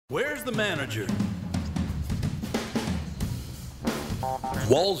Where's the manager?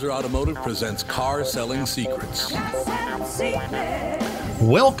 Walzer Automotive presents Car Selling Secrets.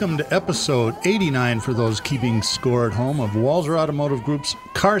 Welcome to episode 89 for those keeping score at home of Walzer Automotive Group's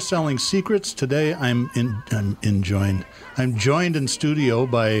Car Selling Secrets. Today I'm joined in studio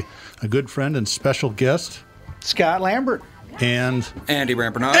by a good friend and special guest, Scott Lambert. And Andy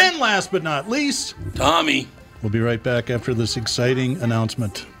Rampernot. And last but not least, Tommy. We'll be right back after this exciting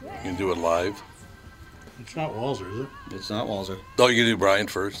announcement. You can do it live. It's not Walzer, is it? It's not Walzer. Oh, you can do Brian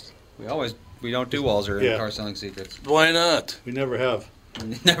first. We don't do Walzer in Car Selling Secrets. Why not? We never have.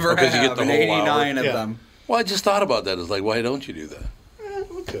 Never Because have. you get the and whole 89 hour. of them. Well, I just thought about that. It's like, why don't you do that?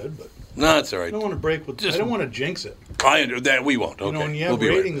 We could, but No, it's all right. I don't want to break with. I don't want to jinx it. I do that. We won't. Okay. You know, when you have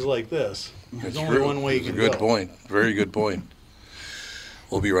ratings like this, there's only one way you can go. That's a good point. Very good point.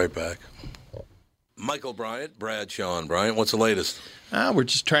 We'll be right back. Michael Bryant, Brad Sean Bryant, what's the latest? We're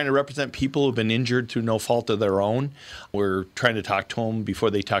just trying to represent people who've been injured through no fault of their own. We're trying to talk to them before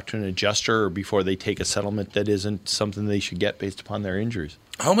they talk to an adjuster or before they take a settlement that isn't something they should get based upon their injuries.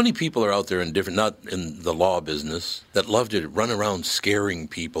 How many people are out there not in the law business, that love to run around scaring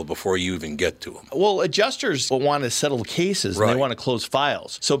people before you even get to them? Well, adjusters want to settle cases and they want to close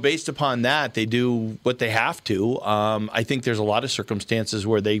files. So based upon that, they do what they have to. I think there's a lot of circumstances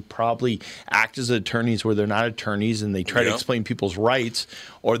where they probably act as attorneys where they're not attorneys and they try to explain people's rights,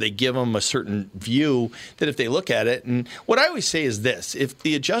 or they give them a certain view that if they look at it, and what I always say is this: if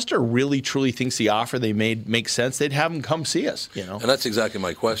the adjuster really truly thinks the offer they made makes sense, they'd have them come see us. You know, and that's exactly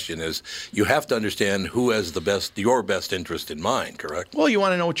my question: is you have to understand who has your best interest in mind, correct? Well, you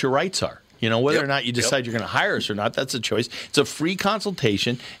want to know what your rights are. You know, whether or not you decide you're going to hire us or not, that's a choice. It's a free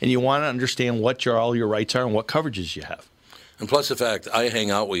consultation, and you want to understand what all your rights are and what coverages you have. And plus the fact I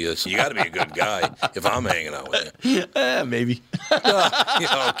hang out with you, so you got to be a good guy if I'm hanging out with you. Maybe.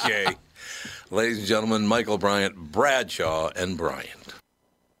 Okay. Ladies and gentlemen, Michael Bryant, Bradshaw, and Bryant.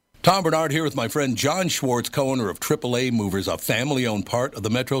 Tom Bernard here with my friend John Schwartz, co-owner of AAA Movers, a family-owned part of the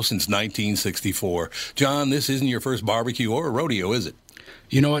Metro since 1964. John, this isn't your first barbecue or rodeo, is it?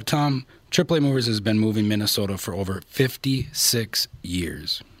 You know what, Tom? AAA Movers has been moving Minnesota for over 56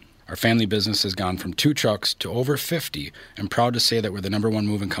 years. Our family business has gone from 2 trucks to over 50, and proud to say that we're the #1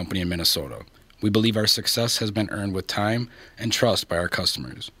 moving company in Minnesota. We believe our success has been earned with time and trust by our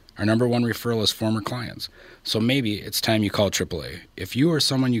customers. Our #1 referral is former clients. So maybe it's time you call AAA. If you or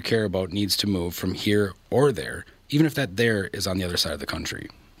someone you care about needs to move from here or there, even if that there is on the other side of the country.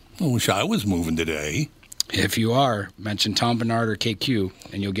 I wish I was moving today. If you are, mention Tom Bernard or KQ,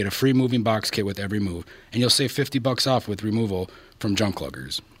 and you'll get a free moving box kit with every move, and you'll save $50 off with removal from junk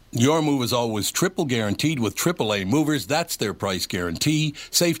luggers. Your move is always triple guaranteed with AAA Movers. That's their price guarantee,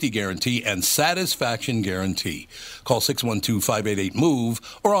 safety guarantee, and satisfaction guarantee. Call 612-588-MOVE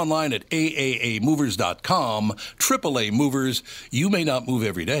or online at aaamovers.com. AAA Movers. You may not move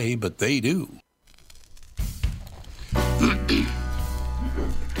every day, but they do.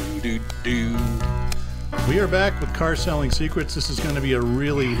 We are back with Car Selling Secrets. This is going to be a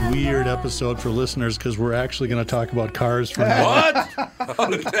really weird episode for listeners because we're actually going to talk about cars from What?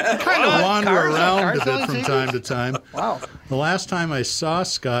 kind of wander around a bit from time to time. Wow. The last time I saw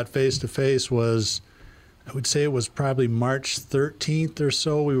Scott face to face was, I would say it was probably March 13th or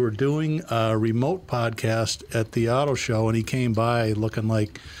so. We were doing a remote podcast at the auto show, and he came by looking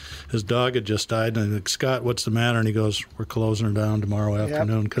like his dog had just died. And I'm like, Scott, what's the matter? And he goes, we're closing her down tomorrow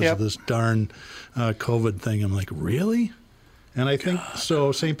afternoon because of this darn COVID thing. I'm like, really? And I think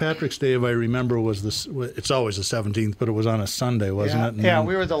so. St. Patrick's Day, if I remember, was this. It's always the 17th, but it was on a Sunday, wasn't it? And yeah,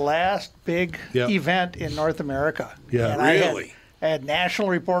 we were the last big event in North America. Yeah, and really? I had national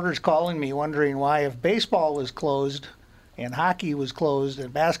reporters calling me wondering why, if baseball was closed and hockey was closed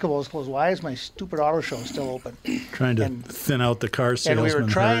and basketball was closed, why is my stupid auto show still open? Trying to thin out the car salesman. And we were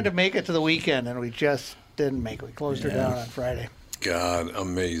trying herd. to make it to the weekend, and we just didn't make it. We closed her down on Friday. God,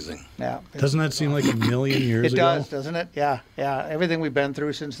 amazing. Yeah. Doesn't that seem like a million years ago? It does, doesn't it? Yeah, yeah. Everything we've been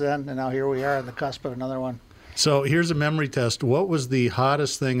through since then, and now here we are on the cusp of another one. So here's a memory test. What was the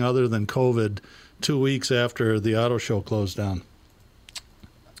hottest thing other than COVID 2 weeks after the auto show closed down?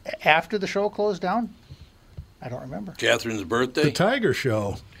 After the show closed down? I don't remember. Catherine's birthday? The Tiger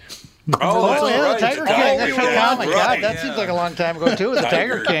Show. Oh, that's yeah, right. the Tiger King. That's right. Oh, my Right. God, that seems like a long time ago, too. The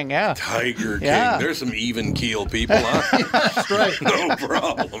Tiger King, yeah. Tiger King. Yeah. There's some even keel people, huh? That's right. No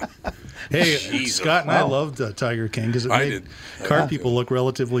problem. Hey, Jesus. Scott and I loved Tiger King because it made car people look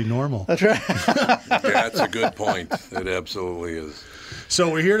relatively normal. That's right. That's a good point. It absolutely is.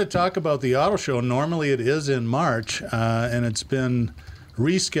 So we're here to talk about the auto show. Normally it is in March, and it's been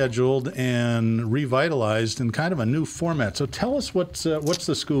rescheduled and revitalized in kind of a new format. So tell us what's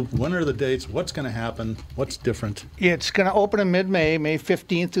the scoop? When are the dates? What's going to happen? What's different? It's going to open in mid-May, May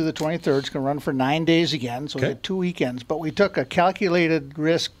 15th through the 23rd. It's going to run for 9 days again, so we had 2 weekends. But we took a calculated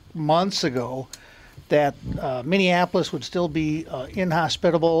risk months ago that Minneapolis would still be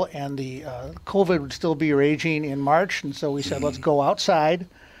inhospitable and the COVID would still be raging in March. And so we said, let's go outside.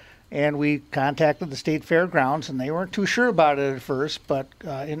 And we contacted the state fairgrounds, and they weren't too sure about it at first, but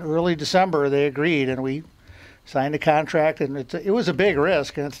in early December they agreed, and we signed a contract, and it was a big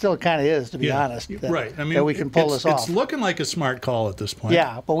risk, and it still kind of is, to be honest. Right. I mean, that we can pull this off. It's looking like a smart call at this point.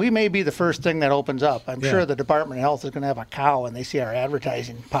 Yeah, but we may be the first thing that opens up. I'm sure the Department of Health is going to have a cow, and they see our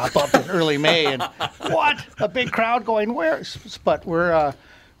advertising pop up in early May, and what? A big crowd going where? But we're...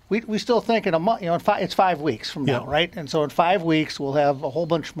 We still think in a month, it's 5 weeks from now, right? And so in 5 weeks, we'll have a whole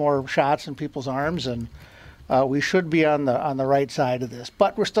bunch more shots in people's arms, and we should be on the right side of this.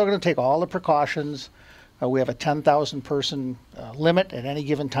 But we're still going to take all the precautions. We have a 10,000 person limit at any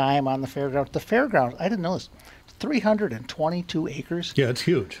given time on the fairgrounds. The fairgrounds, I didn't know this, 322 acres. Yeah, it's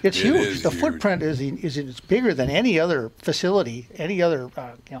huge. It's huge. The footprint is bigger than any other facility, any other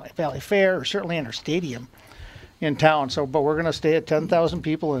Valley Fair, or certainly in our stadium in town. So, but we're going to stay at 10,000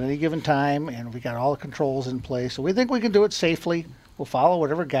 people at any given time, and we got all the controls in place. So we think we can do it safely. We'll follow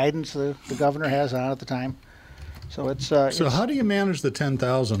whatever guidance the governor has on at the time. So it's. So how do you manage the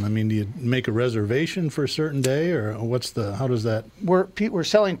 10,000? I mean, do you make a reservation for a certain day, or how does that? We're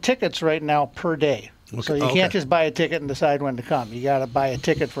selling tickets right now per day. Okay. So you can't just buy a ticket and decide when to come. You got to buy a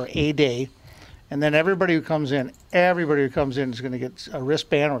ticket for a day. And then everybody who comes in is going to get a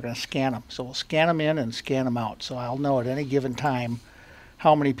wristband. We're going to scan them. So we'll scan them in and scan them out. So I'll know at any given time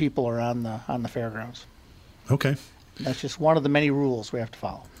how many people are on the fairgrounds. Okay. That's just one of the many rules we have to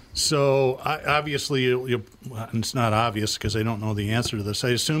follow. So obviously, it's not obvious because I don't know the answer to this. I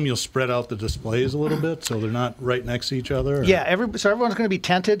assume you'll spread out the displays a little bit so they're not right next to each other? Or? Yeah, so everyone's going to be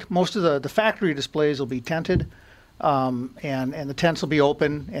tented. Most of the factory displays will be tented. And the tents will be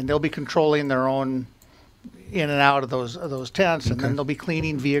open, and they'll be controlling their own in and out of those tents, and then they'll be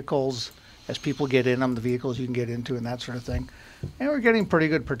cleaning vehicles as people get in them, the vehicles you can get into, and that sort of thing. And we're getting pretty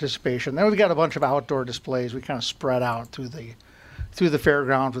good participation. Then we've got a bunch of outdoor displays. We kind of spread out through the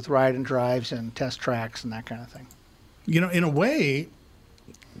fairgrounds with ride and drives and test tracks and that kind of thing. In a way,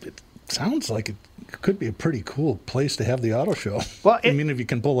 it sounds like it could be a pretty cool place to have the auto show. Well, I mean, if you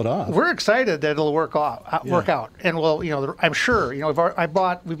can pull it off. We're excited that it'll work out, and I'm sure. We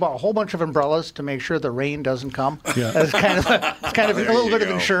bought a whole bunch of umbrellas to make sure the rain doesn't come. Yeah, it's kind of a little bit of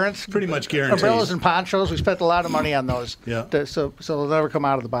insurance. Pretty much guaranteed. Umbrellas and ponchos. We spent a lot of money on those. Yeah. So they'll never come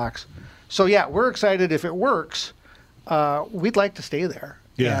out of the box. So yeah, we're excited if it works. We'd like to stay there.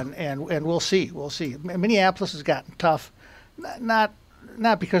 Yeah. And we'll see. Minneapolis has gotten tough,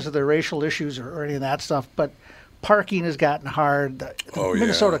 not because of the racial issues or any of that stuff, but parking has gotten hard. The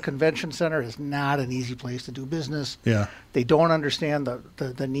Minnesota Convention Center is not an easy place to do business. Yeah. They don't understand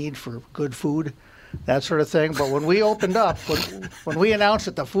the need for good food, that sort of thing. But when we opened up, when we announced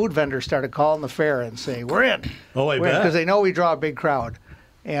it, the food vendors started calling the fair and saying, we're in. Oh, I bet. Because they know we draw a big crowd.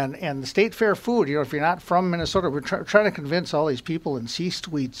 And the state fair food, if you're not from Minnesota, we're trying to convince all these people in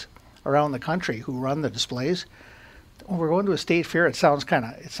C-suites around the country who run the displays. When we're going to a state fair, it sounds kind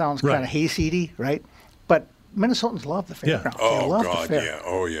of hayseedy, right? But Minnesotans love the fairgrounds. Yeah. They love the fair. Yeah.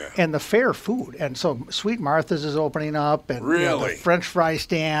 Oh, yeah. And the fair food. And so Sweet Martha's is opening up, and really? The French fry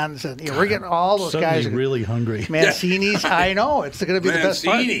stands, and we're getting all those guys. Really hungry. Mancini's, I know. It's going to be the best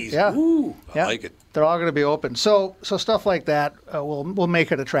part. Mancini's. Yeah. Ooh, I like it. They're all going to be open. So stuff like that will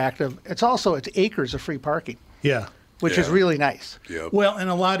make it attractive. It's acres of free parking. Yeah. Which is really nice. Yep. Well, and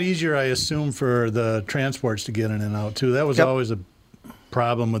a lot easier, I assume, for the transports to get in and out, too. That was always a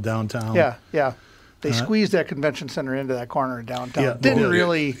problem with downtown. Yeah. They squeezed that convention center into that corner of downtown. Yeah.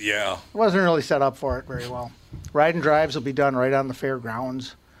 It wasn't really set up for it very well. Ride and drives will be done right on the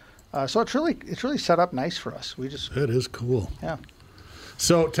fairgrounds. So it's really set up nice for us. It is cool. Yeah.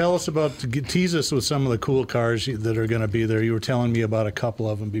 So tell us tease us with some of the cool cars that are going to be there. You were telling me about a couple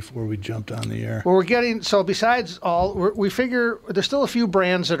of them before we jumped on the air. Well, besides all, we figure there's still a few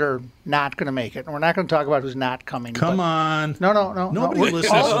brands that are not going to make it. And we're not going to talk about who's not coming. Come on. No. Nobody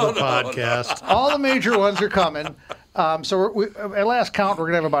listens to the podcast. All the major ones are coming. So at last count, we're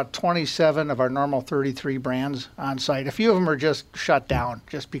going to have about 27 of our normal 33 brands on site. A few of them are just shut down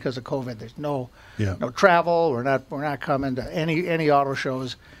just because of COVID. There's no travel. We're not coming to any auto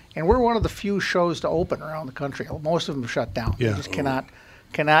shows, and we're one of the few shows to open around the country. Most of them are shut down. Yeah. They just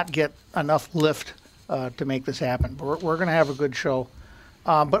cannot get enough lift to make this happen. But we're going to have a good show,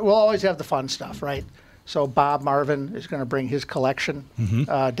 but we'll always have the fun stuff, right? So Bob Marvin is going to bring his collection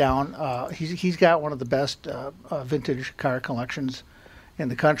down. He's got one of the best vintage car collections in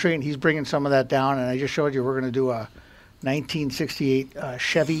the country, and he's bringing some of that down. And I just showed you we're going to do a 1968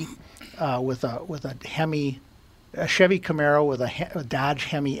 Chevy with a Hemi. A Chevy Camaro with a Dodge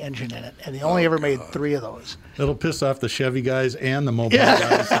Hemi engine in it, and they only ever made 3 of those. It'll piss off the Chevy guys and the mobile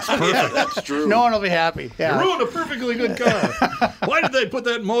guys. It's perfect. Yeah, that's true. No one will be happy. Yeah. You ruined a perfectly good car. Why did they put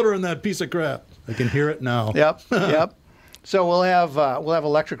that motor in that piece of crap? I can hear it now. Yep. So we'll have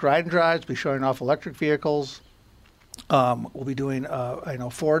electric ride and drives. Be showing off electric vehicles. We'll be doing. I know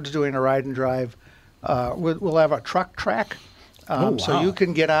Ford's doing a ride and drive. We'll have a truck track. So you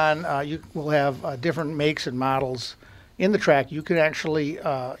can get on. We'll have different makes and models in the track. You can actually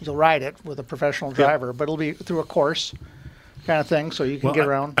you'll ride it with a professional driver, but it'll be through a course kind of thing, so you can get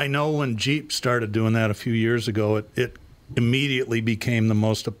around. I know when Jeep started doing that a few years ago, it immediately became the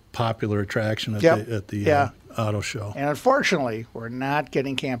most popular attraction at the auto show. And unfortunately, we're not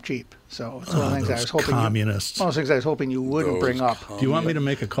getting Camp Jeep. So it's one of the things I was hoping communists. One of those things I was hoping you wouldn't bring up. Do you want me to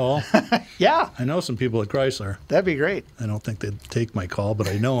make a call? Yeah. I know some people at Chrysler. That'd be great. I don't think they'd take my call, but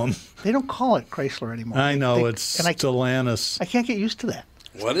I know them. They don't call it Chrysler anymore. I know, it's Stellantis. I can't get used to that.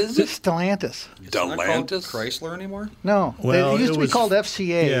 What is it? Stellantis. It's not called Chrysler anymore? No. Well, it used to be called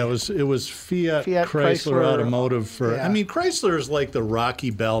FCA. Yeah, it was Fiat Chrysler Automotive. I mean, Chrysler is like the Rocky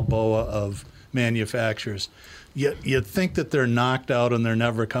Balboa of manufacturers. You'd think that they're knocked out and they're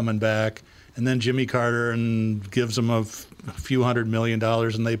never coming back. And then Jimmy Carter gives them a few $100 million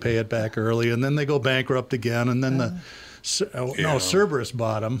and they pay it back early. And then they go bankrupt again. And then Cerberus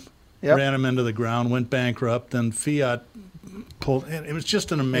bought them, ran them into the ground, went bankrupt. Then Fiat pulled. And it was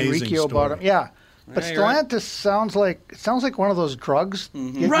just an amazing story. Bought them. Yeah. But Stellantis sounds like one of those drugs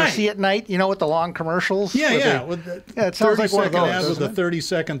you see at night, with the long commercials. Yeah. It sounds like one of those. With the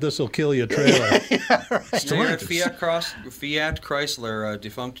 30-second "this'll kill you" trailer. Fiat Chrysler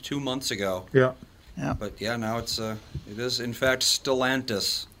defunct 2 months ago. Yeah. But now it is in fact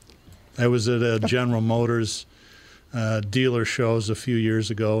Stellantis. I was at a General Motors dealer shows a few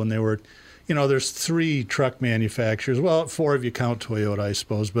years ago, and they were. There's 3 truck manufacturers. Well, 4 if you count Toyota, I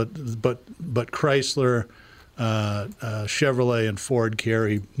suppose. But Chrysler, Chevrolet, and Ford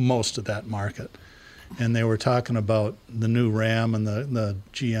carry most of that market. And they were talking about the new Ram, and the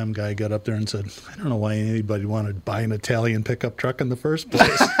GM guy got up there and said, "I don't know why anybody wanted to buy an Italian pickup truck in the first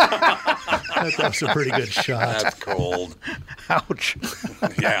place." That's a pretty good shot. That's cold. Ouch.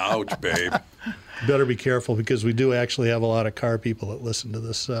 Yeah, ouch, babe. Better be careful because we do actually have a lot of car people that listen to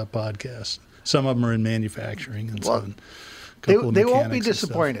this podcast. Some of them are in manufacturing and some. They won't be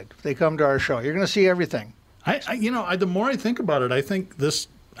disappointed if they come to our show. You're going to see everything. The more I think about it, I think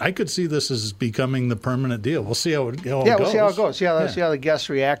I could see this as becoming the permanent deal. We'll see how it goes. We'll see how it goes. See how the guests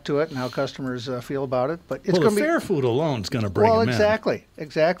react to it and how customers feel about it. But it's going to be fair food alone is going to bring them in.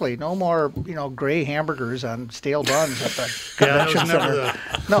 Exactly. No more gray hamburgers on stale buns at the convention center.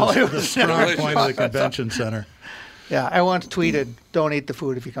 It was the strong point of the convention center. Yeah, I once tweeted, "Don't eat the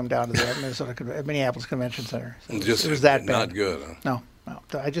food if you come down to the Minneapolis Convention Center." So it was that bad. Not good. Huh? No.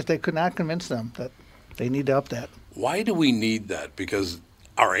 They could not convince them that they need to up that. Why do we need that? Because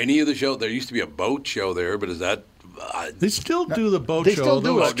are any of the shows? There used to be a boat show there, but is that? They still do the boat show. They still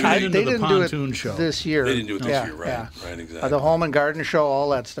do it. They didn't do it show this year. They didn't do it this year, right? Yeah. Right, exactly. The home and garden show, all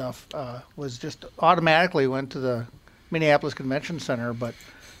that stuff was just automatically went to the Minneapolis Convention Center, but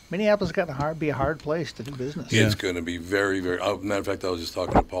Minneapolis got to be a hard place to do business. It's going to be very, very. Matter of fact, I was just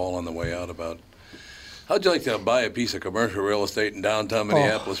talking to Paul on the way out about how'd you like to buy a piece of commercial real estate in downtown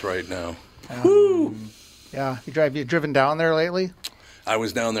Minneapolis right now? Yeah, you driven down there lately? I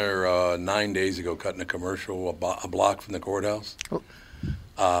was down there 9 days ago cutting a commercial a block from the courthouse.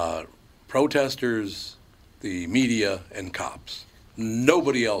 Protesters, the media, and cops.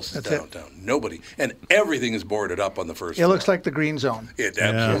 Nobody else is downtown. Nobody. And everything is boarded up on the first floor. It looks like the green zone. It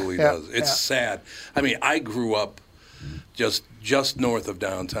absolutely does. It's sad. I mean, I grew up just north of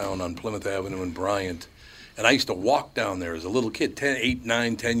downtown on Plymouth Avenue in Bryant, and I used to walk down there as a little kid, 8,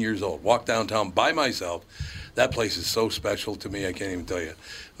 9, 10 years old, walk downtown by myself. That place is so special to me, I can't even tell you.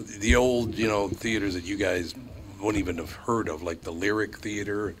 The old, theaters that you guys wouldn't even have heard of, like the Lyric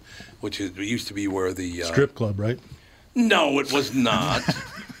Theater, which used to be where the... strip club, right? No, it was not.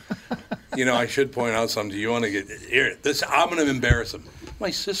 I should point out something. Do you want to get here? I'm going to embarrass him. My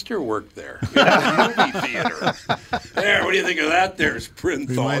sister worked there. The movie theater. There, what do you think of that? There's Printhal.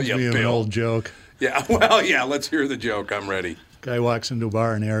 Reminds me of an old joke. Yeah, well, let's hear the joke. I'm ready. Guy walks into a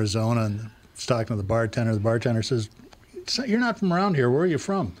bar in Arizona and is talking to the bartender. The bartender says, "You're not from around here. Where are you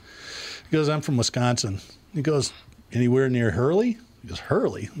from?" He goes, "I'm from Wisconsin." He goes, "Anywhere near Hurley?" He goes,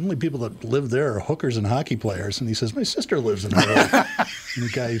 Hurley? The only people that live there are hookers and hockey players. And he says, my sister lives in Hurley. And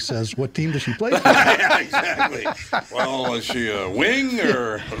the guy says, what team does she play for? Yeah, exactly. Well, is she a wing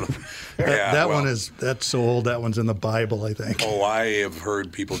or? That's so old. That one's in the Bible, I think. Oh, I have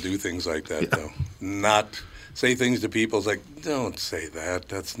heard people do things like that, though. Not say things to people. It's like, don't say that.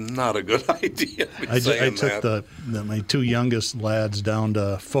 That's not a good idea. I took my two youngest lads down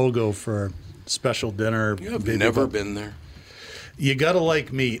to Fogo for special dinner. You have never been there. You got to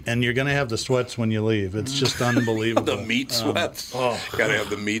like meat, and you're going to have the sweats when you leave. It's just unbelievable. The meat sweats. Got to have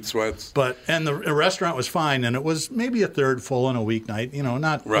the meat sweats. And the restaurant was fine, and it was maybe a third full on a weeknight.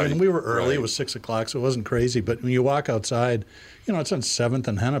 Not. Right. I mean, we were early. Right. It was 6 o'clock, so it wasn't crazy. But when you walk outside, it's on 7th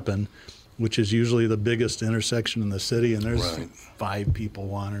and Hennepin, which is usually the biggest intersection in the city, and there's 5 people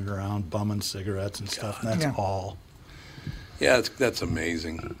wandering around bumming cigarettes and stuff, and that's all. Yeah, that's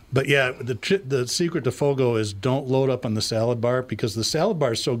amazing. But yeah, the secret to Fogo is don't load up on the salad bar, because the salad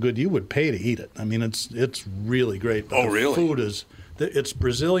bar is so good you would pay to eat it. I mean, it's really great. But really? Food it's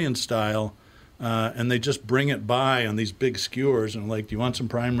Brazilian style, and they just bring it by on these big skewers and like, do you want some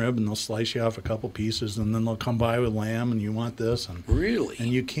prime rib? And they'll slice you off a couple pieces, and then they'll come by with lamb, and you want this. And really? And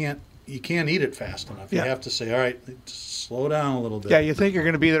you can't eat it fast enough. You have to say, all right, slow down a little bit. Yeah, you think you're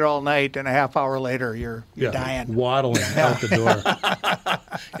going to be there all night, and a half hour later, you're dying, waddling out the door.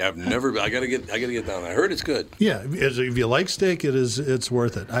 Yeah, I've never. I gotta get down there. I heard it's good. Yeah, if you like steak, it's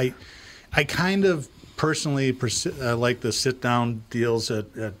worth it. I kind of personally like the sit down deals at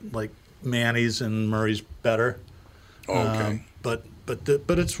like Manny's and Murray's better. Okay. But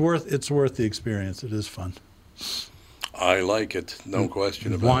it's worth the experience. It is fun. I like it, no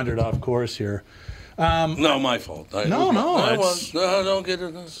question about it. Wandered off course here. No, my fault. No, don't get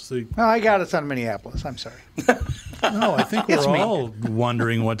it. No, I got us on Minneapolis. I'm sorry. No, I think we're all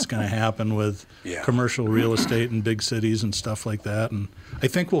wondering what's going to happen with commercial real estate in big cities and stuff like that. And I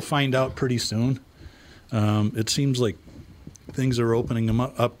think we'll find out pretty soon. It seems like things are opening them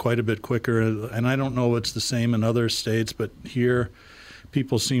up quite a bit quicker. And I don't know if it's the same in other states, but here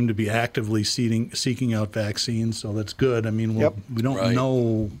people seem to be actively seeking out vaccines, so that's good. I mean, we don't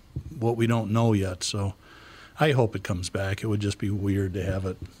know what we don't know yet, so I hope it comes back. It would just be weird to have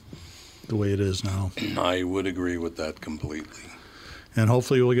it the way it is now. I would agree with that completely. And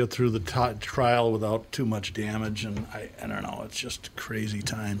hopefully we'll get through the trial without too much damage, and I don't know, it's just crazy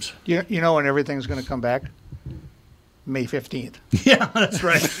times. You know when everything's going to come back? May 15th. Yeah, that's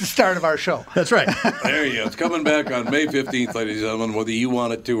right. The start of our show. That's right. There you go. It's coming back on May 15th, ladies and gentlemen, whether you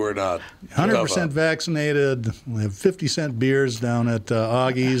want it to or not. 100% vaccinated. We have 50-cent beers down at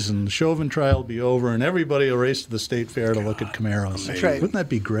Augie's, and the Chauvin trial will be over, and everybody will race to the state fair to look at Camaros. That's right. Wouldn't that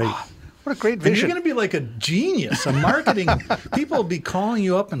be great? What a great vision. And you're going to be like a genius, a marketing. People will be calling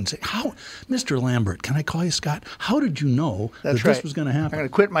you up and say, "How, Mr. Lambert, can I call you Scott? How did you know this was going to happen?" I'm going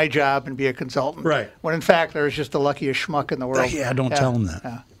to quit my job and be a consultant. Right. When in fact, there's just the luckiest schmuck in the world. Yeah, don't tell them that.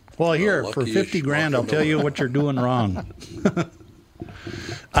 Yeah. Well, here, for $50,000, I'll tell you what you're doing wrong.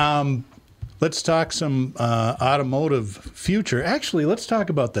 Let's talk some automotive future. Actually, let's talk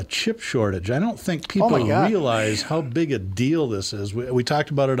about the chip shortage. I don't think people realize how big a deal this is. We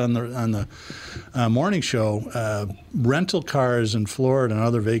talked about it on the morning show. Rental cars in Florida and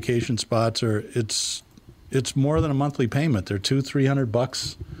other vacation spots it's more than a monthly payment. They're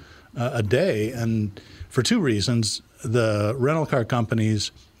 $200-300 a day, and for two reasons. The rental car companies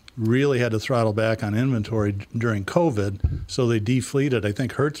really had to throttle back on inventory during COVID, so they defleeted. I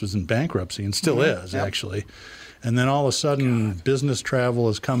think Hertz was in bankruptcy and still is, actually. And then all of a sudden, business travel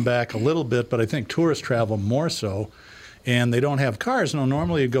has come back a little bit, but I think tourist travel more so. And they don't have cars. Now,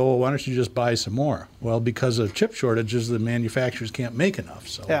 normally you go, well, why don't you just buy some more? Well, because of chip shortages, the manufacturers can't make enough.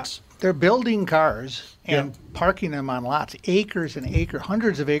 So they're building cars and parking them on lots, acres and acres,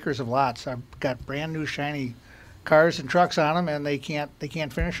 hundreds of acres of lots. I've got brand new shiny cars and trucks on them, and they can't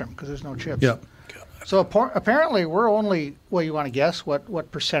finish them because there's no chips. Yep. So apparently we're only, well, you want to guess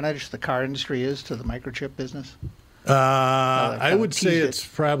what percentage the car industry is to the microchip business? I would say it's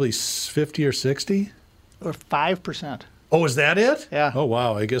probably 50 or 60. Or 5%. Oh, is that it? Yeah. Oh,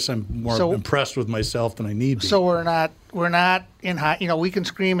 wow. I guess I'm more impressed with myself than I need to be. So we're not in high. We can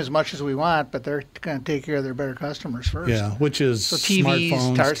scream as much as we want, but they're going to take care of their better customers first. Yeah, which is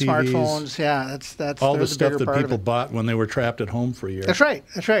TVs, smartphones. Yeah, that's all the stuff that people bought when they were trapped at home for a year. That's right,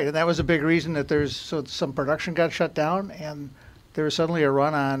 and that was a big reason that some production got shut down, and there was suddenly a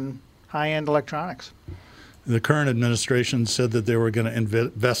run on high-end electronics. The current administration said that they were going to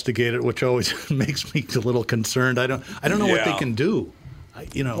investigate it, which always makes me a little concerned. I don't know what they can do.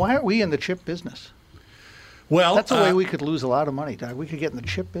 Why aren't we in the chip business? Well, that's a way we could lose a lot of money, Doug. We could get in the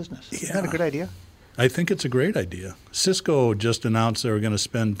chip business. Isn't that a good idea? I think it's a great idea. Cisco just announced they were going to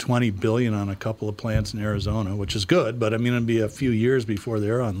spend $20 billion on a couple of plants in Arizona, which is good, but I mean, it'll be a few years before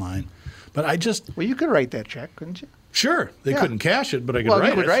they're online. But Well, you could write that check, couldn't you? Sure. They couldn't cash it, but I could write it. Well,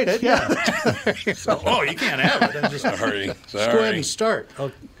 you could write it, yeah. So, you can't have it. Just Sorry. go ahead and start.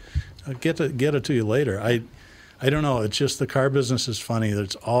 I'll get it to you later. I don't know. It's just the car business is funny.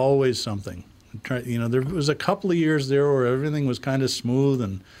 There's always something. There was a couple of years there where everything was kind of smooth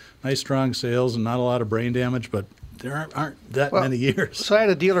and nice, strong sales and not a lot of brain damage, but there aren't that many years. So I had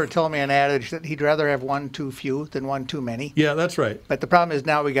a dealer tell me an adage that he'd rather have one too few than one too many. Yeah, that's right. But the problem is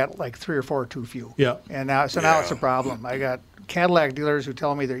now we got like 3 or 4 too few. Yeah. And now it's a problem. I got Cadillac dealers who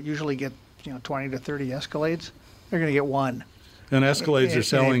tell me they usually get 20 to 30 Escalades. They're going to get one. And Escalades are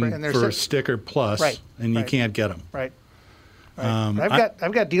selling for a sticker plus, and you can't get them. Right.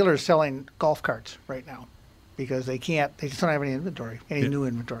 I've got dealers selling golf carts right now because they just don't have any inventory, new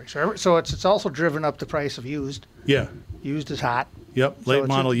inventory. So it's also driven up the price of used. Yeah. Used is hot. Yep, late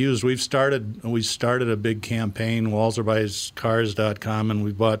model used. We started a big campaign, walserbuyscars.com, and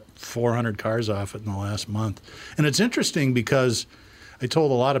we bought 400 cars off it in the last month. And it's interesting because I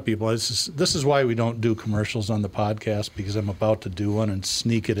told a lot of people, this is why we don't do commercials on the podcast, because I'm about to do one and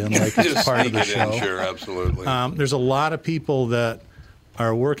sneak it in like it's part of the show. Sure, absolutely. There's a lot of people that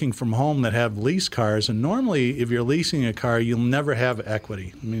are working from home that have lease cars, and normally if you're leasing a car, you'll never have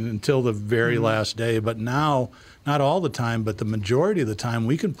equity. I mean, until the very last day. But now, not all the time, but the majority of the time,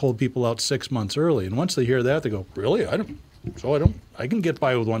 we can pull people out 6 months early. And once they hear that, they go, "Really? I can get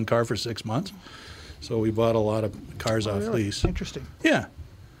by with one car for 6 months." So we bought a lot of cars off lease. Interesting. Yeah.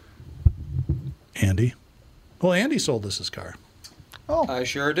 Andy? Well, Andy sold us his car. Oh. I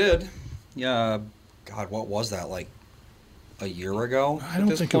sure did. Yeah. God, what was that, like a year ago? I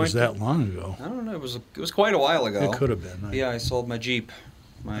don't think it was that long ago. I don't know. It was quite a while ago. It could have been. Yeah, I sold my Jeep.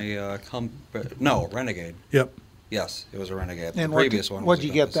 My Renegade. Yep. Yes, it was a Renegade. And the previous one. What did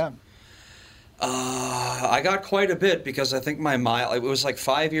you get then? I got quite a bit because I think it was like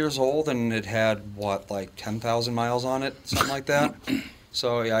 5 years old and it had, 10,000 miles on it, something like that.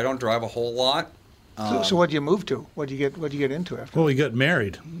 So, yeah, I don't drive a whole lot. So what did you move to? What did you get into after? Well, he got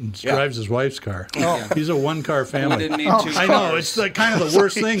married. He drives his wife's car. Oh. He's a one-car family. We didn't need 2 cars. I know. It's kind of the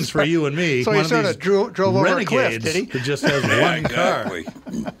worst things for you and me. So he sort of drove over a cliff, did he? That just has one car.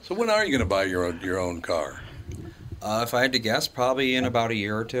 So when are you going to buy your own car? If I had to guess, probably in about a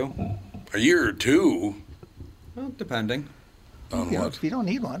year or two. A year or two? Well, depending. On what? If you don't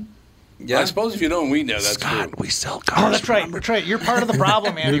need one. Yeah. I suppose if you don't, that's Scott, true. we sell cars. Oh, that's right. You're part of the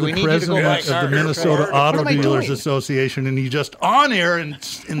problem, Andy. You're we the need you to go buy president cars. of the Minnesota Auto What am I Dealers doing? Association, and you just on air in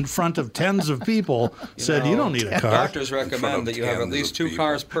front of tens of people said you don't need a car. Doctors recommend that you have at least 2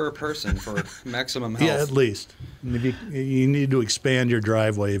 cars per person for maximum health. Yeah, at least. Maybe you need to expand your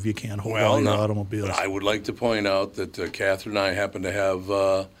driveway if you can't hold all your automobiles. But I would like to point out that Catherine and I happen to have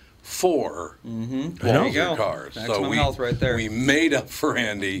 4 Walser cars. Maximum health right there. We made up for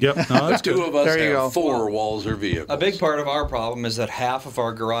Andy. Yep, no, that's the 2 of us There have 4 Walser vehicles. A big part of our problem is that half of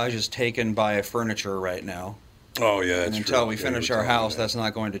our garage is taken by furniture right now. Oh, yeah, that's and true. until we finish our house, that's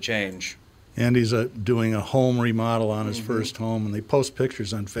not going to change. Andy's doing a home remodel on his first home, and they post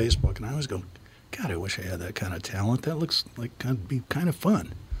pictures on Facebook, and I always go, God, I wish I had that kind of talent. That looks like it'd be kind of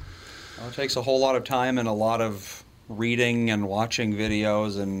fun. Well, it takes a whole lot of time and a lot of reading and watching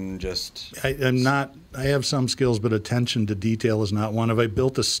videos and just... I have some skills, but attention to detail is not one. If I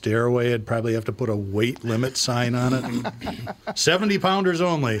built a stairway, I'd probably have to put a weight limit sign on it. 70-pounders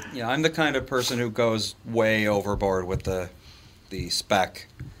only. Yeah, I'm the kind of person who goes way overboard with the spec.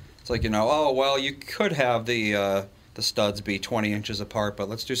 It's like, you could have the studs be 20 inches apart, but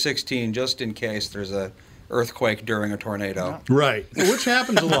let's do 16 just in case there's a earthquake during a tornado. Right, which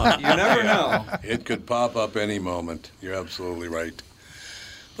happens a lot. You never know. It could pop up any moment. You're absolutely right.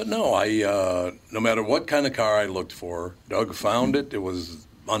 But no, no matter what kind of car I looked for, Doug found it. It was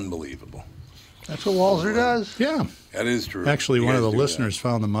unbelievable. That's what Walser does. Yeah. That is true. Actually, one of the listeners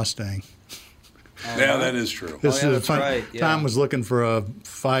found the Mustang. Yeah, that is true. That's right. Yeah. Tom was looking for a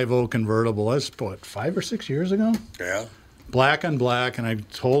 5.0 convertible. That's, 5 or 6 years ago? Yeah. Black on black, and I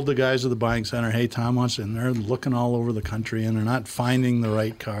told the guys at the buying center, hey, Tom wants it, and they're looking all over the country, and they're not finding the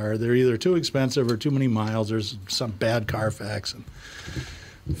right car. They're either too expensive or too many miles. There's some bad Carfax. And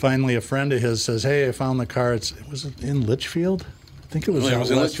finally, a friend of his says, hey, I found the car. Was it in Litchfield? I think it was, It was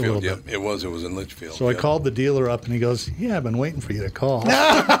in west Litchfield, a little bit. It was in Litchfield. So I called the dealer up, and he goes, yeah, I've been waiting for you to call.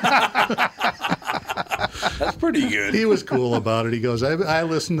 That's pretty good. He was cool about it. He goes, I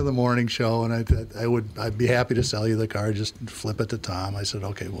listened to the morning show, and I'd be happy to sell you the car. Just flip it to Tom. I said,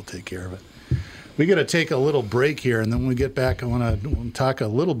 okay, we'll take care of it. We got to take a little break here, and then when we get back, I want to talk a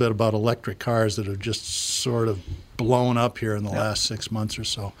little bit about electric cars that have just sort of blown up here in the last 6 months or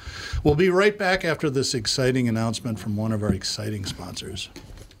so. We'll be right back after this exciting announcement from one of our exciting sponsors.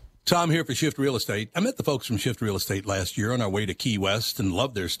 Tom here for Shift Real Estate. I met the folks from Shift Real Estate last year on our way to Key West and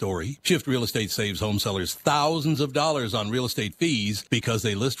loved their story. Shift Real Estate saves home sellers thousands of dollars on real estate fees because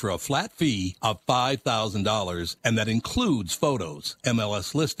they list for a flat fee of $5,000, and that includes photos,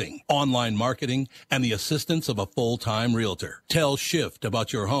 MLS listing, online marketing, and the assistance of a full-time realtor. Tell Shift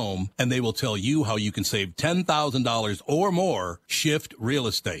about your home, and they will tell you how you can save $10,000 or more. Shift Real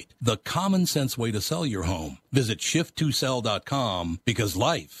Estate, the common sense way to sell your home. Visit shift2sell.com because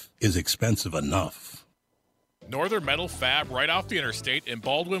life is expensive enough. Northern Metal Fab, right off the interstate in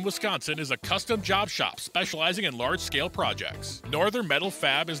Baldwin, Wisconsin, is a custom job shop specializing in large-scale projects. Northern Metal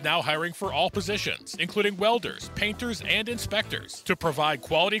Fab is now hiring for all positions, including welders, painters, and inspectors, to provide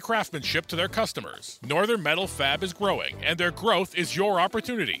quality craftsmanship to their customers. Northern Metal Fab is growing, and their growth is your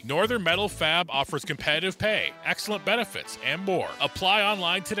opportunity. Northern Metal Fab offers competitive pay, excellent benefits, and more. Apply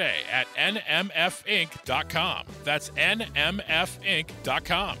online today at nmfinc.com. That's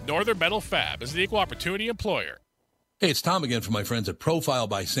nmfinc.com. Northern Metal Fab is the equal opportunity employer. Hey, it's Tom again from my friends at Profile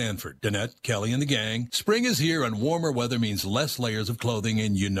by Sanford. Danette, Kelly, and the gang. Spring is here, and warmer weather means less layers of clothing,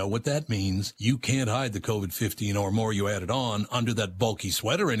 and you know what that means. You can't hide the COVID-15 or more you added on under that bulky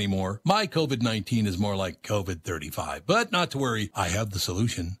sweater anymore. My COVID-19 is more like COVID-35, but not to worry, I have the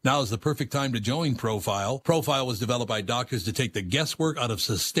solution. Now is the perfect time to join Profile. Profile was developed by doctors to take the guesswork out of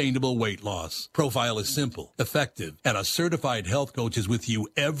sustainable weight loss. Profile is simple, effective, and a certified health coach is with you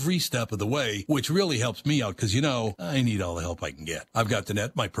every step of the way, which really helps me out because, you know, I need all the help I can get. I've got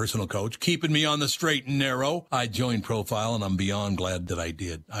Danette, my personal coach, keeping me on the straight and narrow. I joined Profile, and I'm beyond glad that I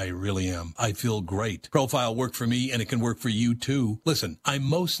did. I really am. I feel great. Profile worked for me, and it can work for you, too. Listen, I'm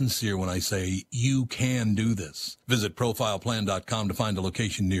most sincere when I say you can do this. Visit profileplan.com to find a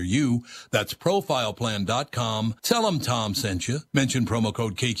location near you. That's profileplan.com. Tell them Tom sent you. Mention promo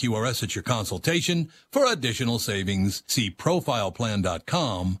code KQRS at your consultation for additional savings. See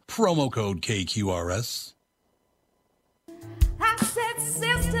profileplan.com, promo code KQRS. I said,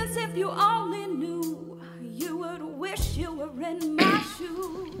 sisters, if you only knew, you would wish you were in my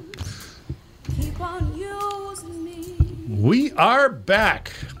shoes. Keep on using me. We are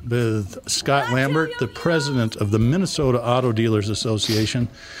back with Scott Lambert, the president of the Minnesota Auto Dealers Association.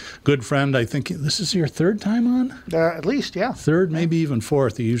 Good friend, I think this is your third time on? At least, yeah. Third, maybe even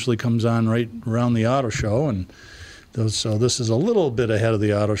fourth. He usually comes on right around the auto show, and so this is a little bit ahead of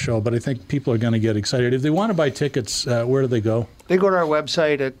the auto show, but I think people are going to get excited. If they want to buy tickets, where do they go? They go to our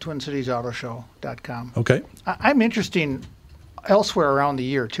website at TwinCitiesAutoShow.com. Okay. I'm interesting elsewhere around the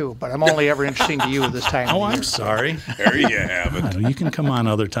year, too, but I'm only ever interesting to you this time of the year. I'm sorry. There you have it. You can come on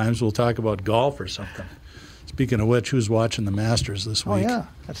other times. We'll talk about golf or something. Speaking of which, who's watching the Masters this week? Oh, yeah.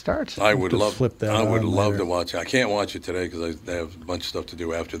 That starts. I would love later. to watch it. I can't watch it today because I have a bunch of stuff to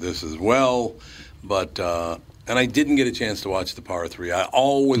do after this as well, but... and I didn't get a chance to watch the par 3. I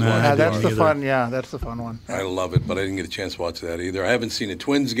always watch the that's par the 3. fun. Yeah, that's the fun one. I love it, but I didn't get a chance to watch that either. I haven't seen a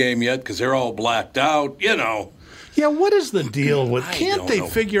Twins game yet because they're all blacked out, you know. Yeah, what is the deal with? I Can't don't they know.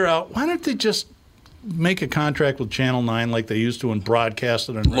 figure out? Why don't they just make a contract with Channel 9 like they used to and broadcast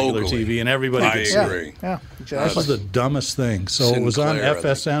it on regular Locally. TV and everybody I could see agree. it? Yeah, This exactly. is the dumbest thing. So it was on Sinclair, I think.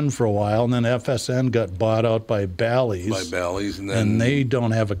 FSN for a while, and then FSN got bought out by Bally's. And then And they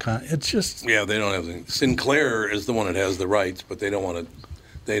don't have a it's just yeah, they don't have the Sinclair is the one that has the rights, but they don't want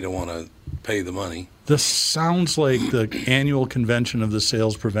to pay the money. this sounds like the annual convention of the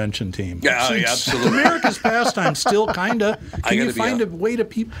sales prevention team. Yeah, It's absolutely. America's pastime, still kind of. I Can you gotta be find a honest. way to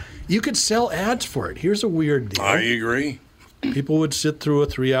people? You could sell ads for it. Here's a weird deal. I agree. People would sit through a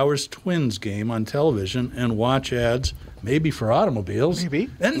 3 hours Twins game on television and watch ads, maybe for automobiles, Maybe.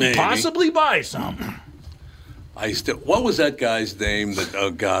 and Maybe. possibly buy some. What was that guy's name? That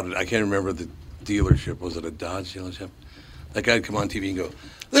oh God, I can't remember the dealership. Was it a Dodge dealership? That guy'd come on TV and go,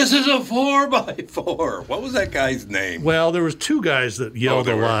 "This is a 4x4." What was that guy's name? Well, there was two guys that yelled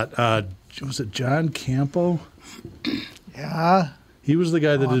there a were. lot. Was it John Campo? Yeah. He was the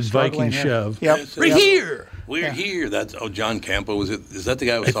guy that I'm did struggling Viking here. Chev. Yep. Right Yep. here. We're here. That's John Campo. Was it? Is that the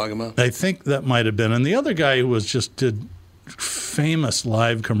guy I was talking about? I think that might have been. And the other guy who was just did famous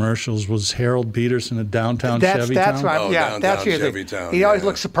live commercials was Harold Peterson at Downtown Chevy That's Town. right. Oh, Yeah, that's downtown your Chevy Town, He always yeah.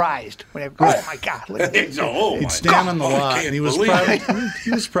 looks surprised when oh my God! Look at this. Oh, my He'd stand on the God, I lot, can't and he was believe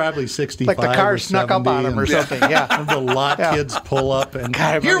it. probably 65. Like the car or snuck up 70, on him or and something. Yeah. The lot Yeah. kids pull up and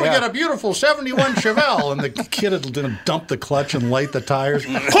God, here we yeah. got a beautiful 71 Chevelle, and the kid will dump the clutch and light the tires.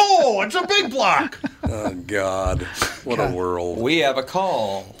 Oh, it's a big block. Oh, God. What a world. We have a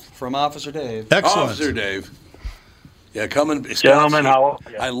call from Officer Dave. Excellent. Officer Dave. Yeah, come and... Gentlemen, how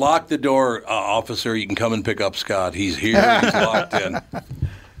are you? I locked the door, officer. You can come and pick up Scott. He's here. He's locked in.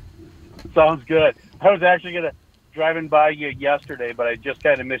 Sounds good. I was actually going to driving by you yesterday, but I just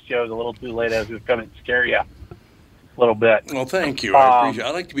kind of missed you. I was a little too late. I was going to scare you a little bit. Well, thank you. I appreciate it.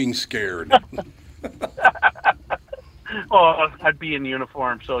 I like being scared. Well, I'd be in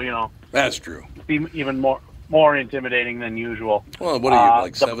uniform, so, you know. That's true. Be even more intimidating than usual. Well, what are you,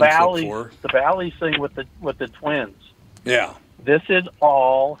 like 7'4"? The Bally's thing with the Twins. Yeah. This is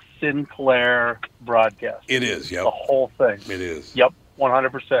all Sinclair broadcast. It is, yep. The whole thing. It is. Yep,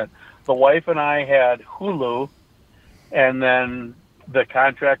 100%. The wife and I had Hulu, and then the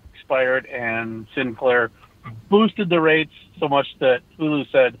contract expired, and Sinclair boosted the rates so much that Hulu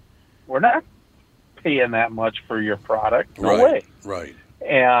said, we're not paying that much for your product. No way. Right.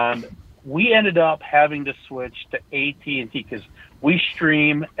 And we ended up having to switch to AT&T because we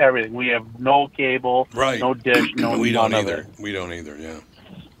stream everything. We have no cable, no dish, no we don't none either. of it. We don't either, yeah.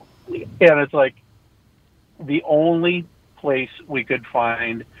 And it's like the only place we could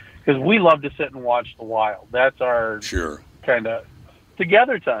find, because we love to sit and watch The Wild. That's our kind of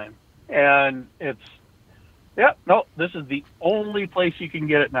together time. And it's, this is the only place you can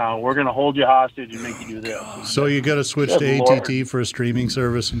get it now. We're going to hold you hostage and make you do this. So you got to switch to AT&T for a streaming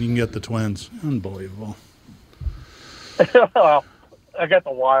service, and you can get the Twins. Unbelievable. Well, I got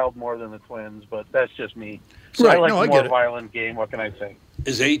The Wild more than the Twins, but that's just me. Right. I like I a more get it. violent game. What can I say?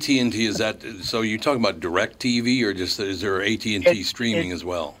 Is AT&T, is that, so you're talking about direct TV, or just is there AT&T streaming as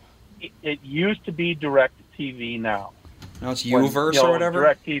well? It used to be direct TV now. Now it's Uverse or whatever?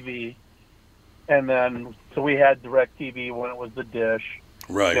 Direct TV. And then, so we had direct TV when it was the dish.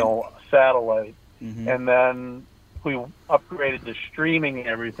 Right. Satellite. Mm-hmm. And then we upgraded to streaming and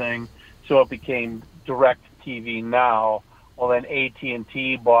everything, so it became direct TV now. Well, then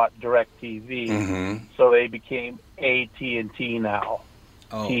AT&T bought direct TV, so they became AT&T now.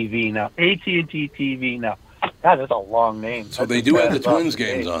 TV now. AT&T TV now. God, that's a long name. So they do have the Twins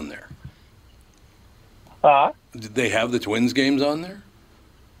games on there. Did they have the Twins games on there?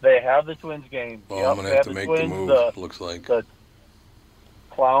 They have the Twins games. Well, I'm going to have to make the move, looks like. The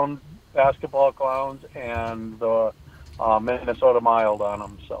basketball clowns and the Minnesota Mild on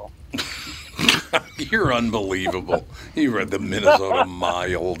them, so. You're unbelievable. You read the Minnesota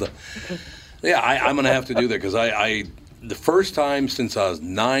Mild. Yeah, I'm going to have to do that because I the first time since I was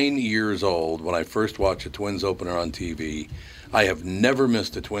 9 years old when I first watched a Twins opener on TV, I have never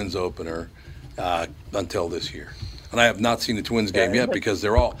missed a Twins opener until this year. And I have not seen a Twins game yet because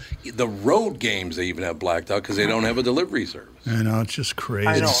they're all the road games. They even have blacked out because they don't have a delivery service. I know, it's just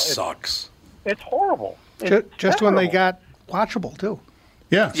crazy. It sucks. It's horrible. Just when they got watchable too.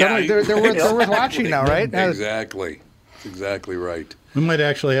 Yeah, suddenly they're worth watching now, right? Exactly. That's exactly right. We might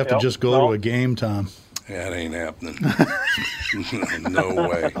actually have to just go to a game, Tom. That ain't happening. No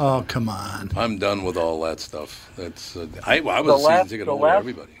way. Oh, come on. I'm done with all that stuff. That's I was a season ticket holder for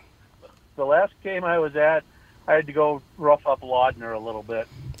everybody. The last game I was at, I had to go rough up Laudner a little bit.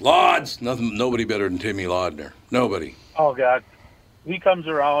 Lods, nobody better than Timmy Laudner. Nobody. Oh God, he comes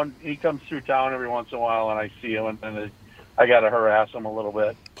around. He comes through town every once in a while, and I see him, and I got to harass him a little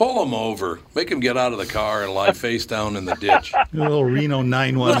bit. Pull him over. Make him get out of the car and lie face down in the ditch. A little Reno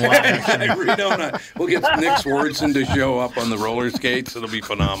 911. Reno, we'll get Nick Swardson to show up on the roller skates. It'll be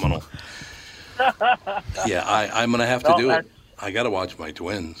phenomenal. Yeah, I'm going to have to do it. I got to watch my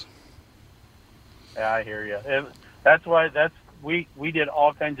Twins. Yeah, I hear you. That's why we did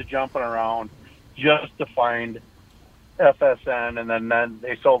all kinds of jumping around just to find FSN, and then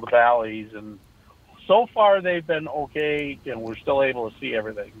they sold the Bally's, and so far they've been okay, and we're still able to see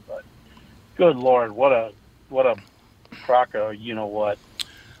everything. But good Lord, what a crock of you know what.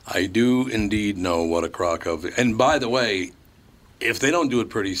 I do indeed know what a crock of. And by the way, if they don't do it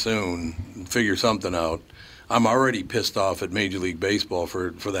pretty soon, figure something out, I'm already pissed off at Major League Baseball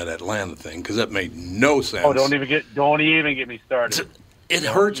for that Atlanta thing because that made no sense. Oh, don't even get me started. It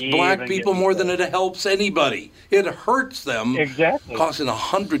hurts black people more than it helps anybody. It hurts them. Exactly. Costing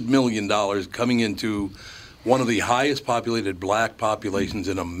 $100 million coming into one of the highest populated black populations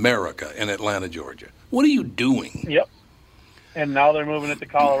in America in Atlanta, Georgia. What are you doing? Yep. And now they're moving it to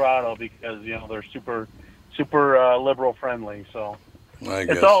Colorado because they're super liberal friendly. So I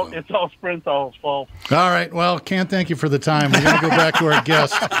guess it's all Sprintall's fault. All right. Well, can't thank you for the time. We're going to go back to our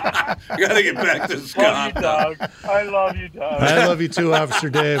guest. We got to get back to Scott. Love you, dog. I love you, dog. I love you too, Officer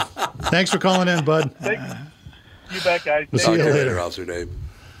Dave. Thanks for calling in, bud. You bet, guys. We'll see you later, Officer Dave.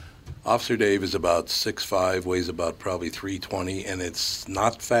 Officer Dave is about 6'5", weighs about probably 320, and it's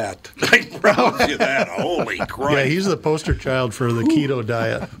not fat. I promise you that. Holy crap. Yeah, he's the poster child for the keto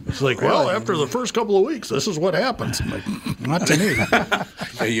diet. It's like, well, after the first couple of weeks, this is what happens. I'm like, not to me.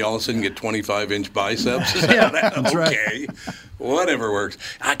 Yeah, you all of a sudden get 25-inch biceps? Yeah, that's right. Okay, whatever works.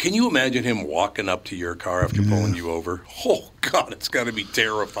 Can you imagine him walking up to your car after pulling you over? Oh, God, it's got to be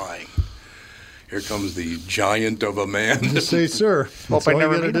terrifying. Here comes the giant of a man. Just say, sir. That's all you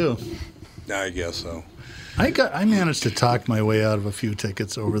got to do. I guess so. I managed to talk my way out of a few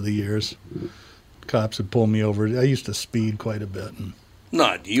tickets over the years. Cops would pull me over. I used to speed quite a bit. And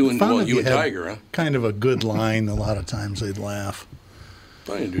Not you and Tiger, huh? Kind of a good line. A lot of times they'd laugh.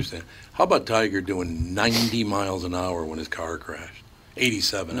 I understand. How about Tiger doing 90 miles an hour when his car crashed?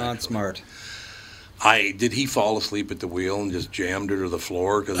 87. Not actually. smart. Did he fall asleep at the wheel and just jammed it to the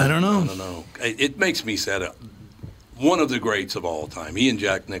floor? I don't know. I don't know. It makes me sad. One of the greats of all time. He and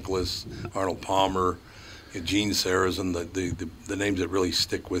Jack Nicklaus, Arnold Palmer, Gene Sarazen, the names that really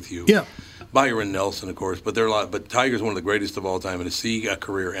stick with you. Yeah. Byron Nelson, of course, but But Tiger's one of the greatest of all time, and to see a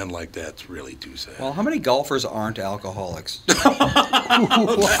career end like that's really too sad. Well, how many golfers aren't alcoholics?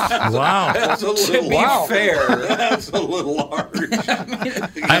 Wow. That's a little To be fair, That's a little harsh.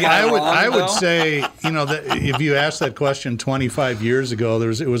 I would say, that if you asked that question 25 years ago,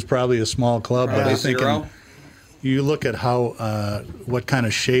 it was probably a small club. But I think you look at how what kind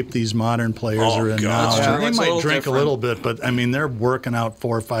of shape these modern players are in now. That's true. They It's a might little drink different. a little bit, but I mean they're working out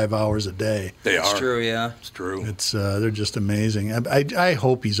 4 or 5 hours a day. They are. It's true, yeah. It's true. It's they're just amazing. I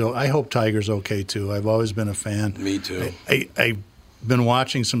hope I hope Tiger's okay too. I've always been a fan. Me too. I've been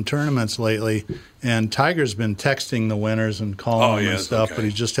watching some tournaments lately, and Tiger's been texting the winners and calling them and stuff, but he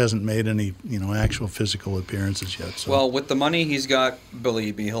just hasn't made any actual physical appearances yet. So. Well, with the money he's got,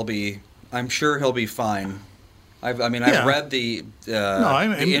 believe me, I'm sure he'll be fine. I've read the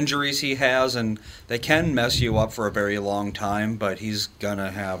injuries he has, and they can mess you up for a very long time. But he's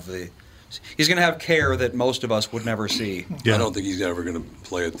gonna have care that most of us would never see. Yeah. I don't think he's ever going to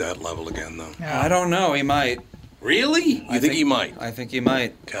play at that level again, though. Yeah. I don't know. He might. Really? I think he might. I think he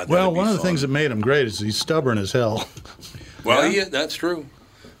might. God, well, one of the things that made him great is he's stubborn as hell. Well, yeah, that's true.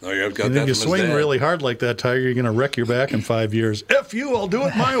 No, you've got and that if you from his swing dad. really hard like that, Tiger, you're going to wreck your back in 5 years. F you, I'll do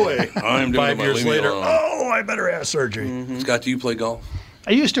it my way. I'm doing 5 it, years leave me later, alone. I better have surgery. Mm-hmm. Scott, do you play golf?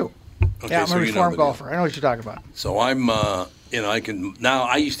 I used to. Okay, I'm so a you know reformed the golfer. I know what you're talking about. So I'm, I can now.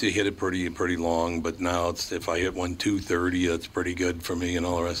 I used to hit it pretty long, but now if I hit one 230, that's pretty good for me, and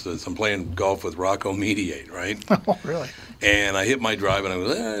all the rest of it. So I'm playing golf with Rocco Mediate, right? Oh, really? And I hit my drive, and I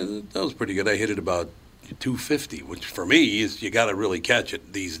was that was pretty good. I hit it about 250, which for me is you got to really catch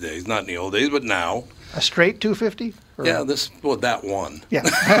it these days. Not in the old days, but now. A straight 250? Yeah, that one. Yeah.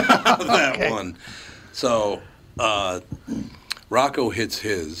 that one. So Rocco hits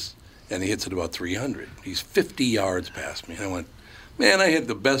his, and he hits it about 300. He's 50 yards past me. And I went, man, I hit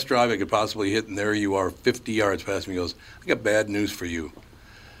the best drive I could possibly hit, and there you are 50 yards past me. He goes, I got bad news for you.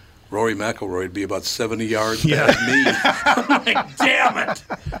 Rory McIlroy would be about 70 yards past me. I'm like, damn it.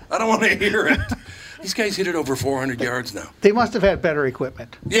 I don't want to hear it. These guys hit it over 400 yards now. They must have had better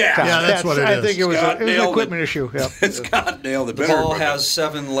equipment. Yeah, that's what it is. I think it was an equipment issue. Yeah. Scott nailed it. The ball has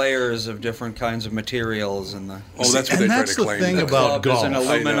 7 layers of different kinds of materials, and that's what they try to claim. Thing the about club golf. is an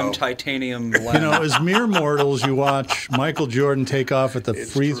aluminum titanium lens. As mere mortals, you watch Michael Jordan take off at the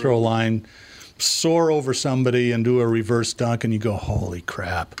free throw line, soar over somebody and do a reverse dunk, and you go, holy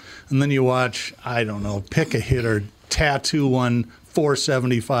crap. And then you watch, I don't know, pick a hitter, tattoo one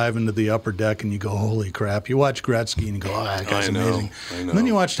 475 into the upper deck, and you go, holy crap. You watch Gretzky, and you go, that guy's amazing. I know. And then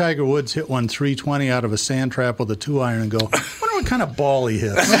you watch Tiger Woods hit one 320 out of a sand trap with a 2-iron and go, I wonder what kind of ball he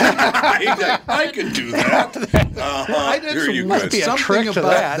hits. I can do that. Must be a trick to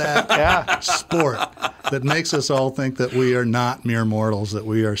that. Sport that makes us all think that we are not mere mortals, that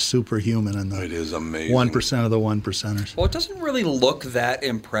we are superhuman and It is amazing. 1% of the 1%ers. Well, it doesn't really look that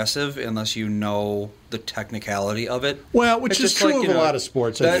impressive unless you know the technicality of it. Well, which It's is just true of a lot of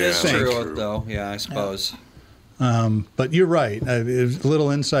sports. That I is think. true, though. Yeah, I suppose. But you're right. A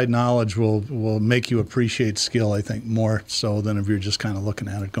little inside knowledge will make you appreciate skill, I think, more so than if you're just kind of looking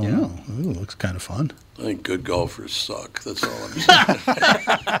at it going, it looks kind of fun. I think good golfers suck. That's all I'm saying.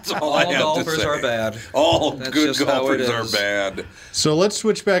 That's all I have to say. All golfers are bad. All That's good just how it golfers are is. bad. So let's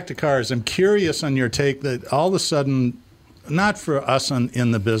switch back to cars. I'm curious on your take that all of a sudden, not for us in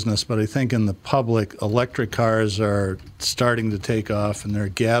the business, but I think in the public, electric cars are starting to take off, and they're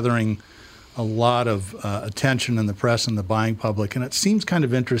gathering a lot of attention in the press and the buying public. And it seems kind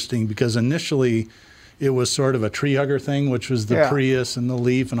of interesting because initially it was sort of a tree hugger thing, which was the Prius and the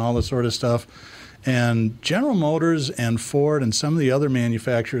Leaf and all this sort of stuff. And General Motors and Ford and some of the other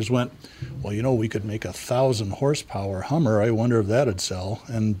manufacturers went, well, we could make a 1,000 horsepower Hummer. I wonder if that'd sell.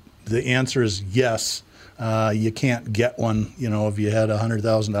 And the answer is yes. You can't get one, if you had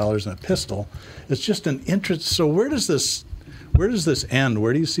 $100,000 in a pistol. It's just an interest. So where does this end?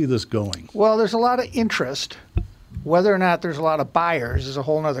 Where do you see this going? Well, there's a lot of interest. Whether or not there's a lot of buyers is a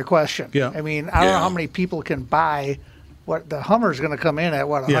whole other question. Yeah. I mean, I don't know how many people can buy what the Hummer's going to come in at,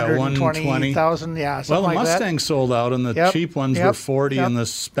 120,000? Yeah, something well, the like Mustang that. sold out, and the cheap ones were 40, and the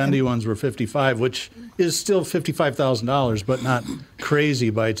spendy ones were 55, which is still $55,000, but not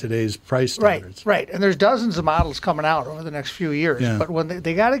crazy by today's price standards. Right. And there's dozens of models coming out over the next few years. Yeah. But when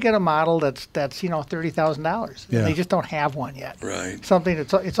they got to get a model that's $30,000, Yeah. and they just don't have one yet. Right. Something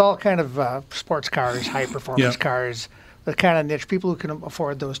it's all kind of sports cars, high performance cars, the kind of niche people who can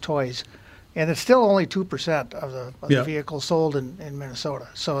afford those toys. And it's still only 2% of the vehicles sold in Minnesota.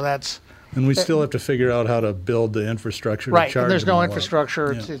 So that's... And we still have to figure out how to build the infrastructure to charge and there's no them all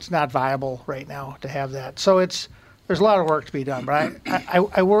infrastructure. up. It's not viable right now to have that. So there's a lot of work to be done. But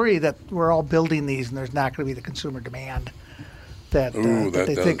I worry that we're all building these and there's not going to be the consumer demand that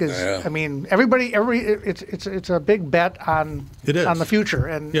they think is. Yeah. I mean, it's a big bet on the future,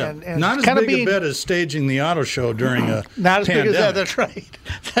 and not as big a bet as staging the auto show during a not as pandemic. big as that.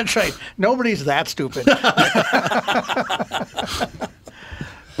 That's right. Nobody's that stupid.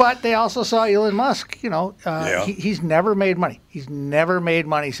 But they also saw Elon Musk. He's never made money. He's never made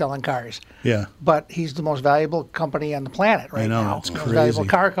money selling cars. Yeah. But he's the most valuable company on the planet right now. It's the most crazy. valuable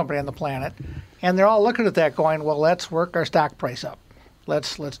car company on the planet. And they're all looking at that going, well, let's work our stock price up.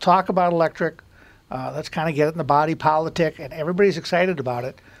 Let's talk about electric. Let's kind of get it in the body politic. And everybody's excited about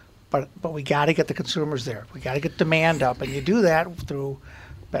it. But we got to get the consumers there. We got to get demand up. And you do that through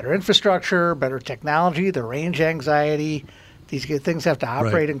better infrastructure, better technology, the range anxiety. These things have to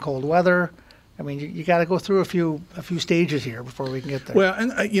operate in cold weather. I mean, you got to go through a few stages here before we can get there. Well,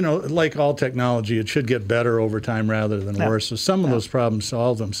 and like all technology, it should get better over time rather than worse. So some of those problems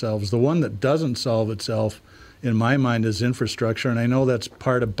solve themselves. The one that doesn't solve itself, in my mind, is infrastructure. And I know that's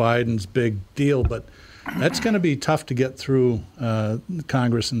part of Biden's big deal, but that's going to be tough to get through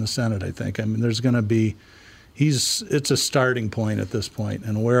Congress and the Senate, I think. I mean, there's going to be it's a starting point at this point,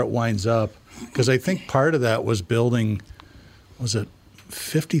 and where it winds up, because I think part of that was building. Was it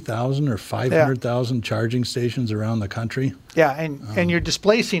 50,000 or 500,000 charging stations around the country? Yeah, and you're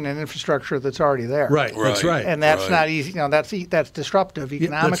displacing an infrastructure that's already there. Right. That's right. And that's not easy. That's disruptive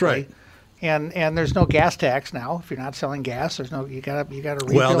economically. That's right. And there's no gas tax now. If you're not selling gas, you got to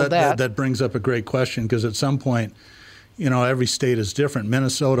rebuild that. That brings up a great question, because at some point, every state is different.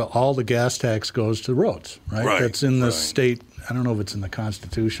 Minnesota, all the gas tax goes to roads, right? That's in the state. I don't know if it's in the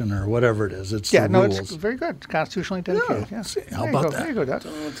Constitution or whatever it is. It's the rules. It's very good. It's constitutionally dedicated. Yeah. How about that? There you go, Doug.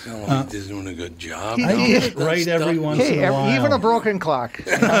 Don't tell him he's doing a good job. I get it right every once in a while. Even a broken clock.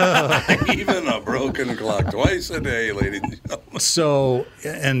 Even a broken clock. Twice a day, ladies and gentlemen. So,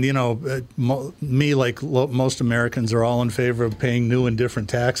 and me, like most Americans, are all in favor of paying new and different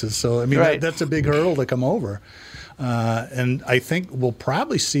taxes. So, I mean, that's a big hurdle to come over. And I think we'll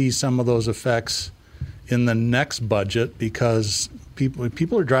probably see some of those effects in the next budget, because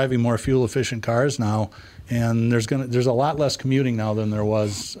people are driving more fuel efficient cars now, and there's a lot less commuting now than there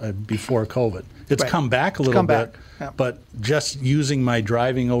was before COVID. It's come back a little bit, but just using my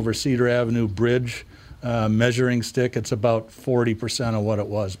driving over Cedar Avenue Bridge measuring stick, it's about 40% of what it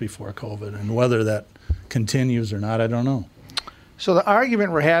was before COVID, and whether that continues or not, I don't know. So the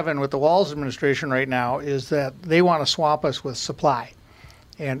argument we're having with the Walz administration right now is that they want to swamp us with supply.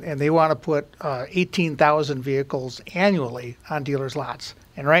 And they want to put 18,000 vehicles annually on dealers' lots.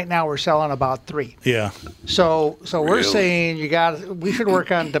 And right now we're selling about 3. Yeah. So we're saying we should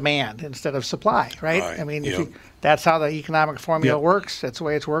work on demand instead of supply, right? I mean, that's how the economic formula works. That's the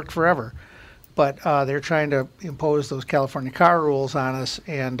way it's worked forever. But they're trying to impose those California car rules on us,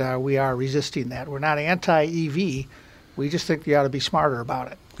 and we are resisting that. We're not anti-EV. We just think you ought to be smarter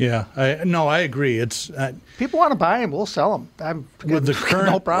about it. Yeah, I agree. It's people want to buy them, we'll sell them. With the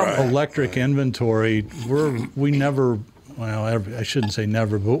current no problem. electric inventory, we never. Well, I shouldn't say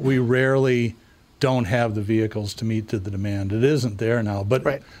never, but we rarely don't have the vehicles to meet to the demand. It isn't there now, but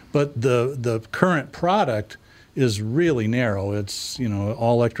the current product is really narrow. It's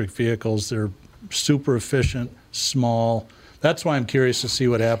all electric vehicles. They're super efficient, small. That's why I'm curious to see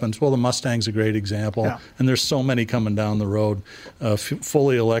what happens. Well, the Mustang's a great example, and there's so many coming down the road.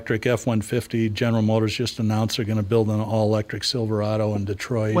 Fully electric F-150. General Motors just announced they're going to build an all-electric Silverado in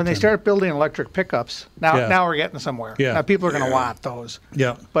Detroit. When they start building electric pickups, now we're getting somewhere. Yeah. Now people are going to want those.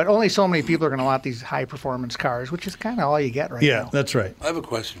 Yeah. But only so many people are going to want these high-performance cars, which is kind of all you get right now. Yeah, that's right. I have a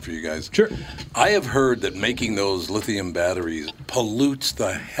question for you guys. Sure. I have heard that making those lithium batteries pollutes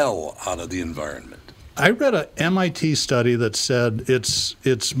the hell out of the environment. I read an MIT study that said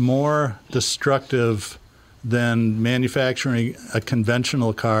it's more destructive than manufacturing a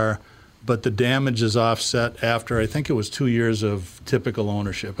conventional car, but the damage is offset after, I think it was 2 years of typical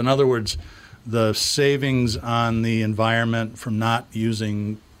ownership. In other words, the savings on the environment from not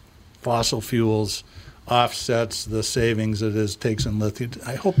using fossil fuels offsets the savings it takes in lithium.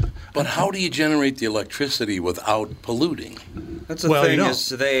 I hope. But how do you generate the electricity without polluting? That's the thing is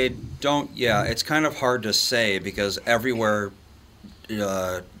they don't. Yeah, it's kind of hard to say because everywhere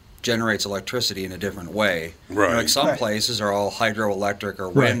generates electricity in a different way. Right. You know, like some places are all hydroelectric or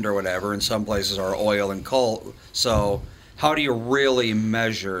wind or whatever, and some places are oil and coal. So how do you really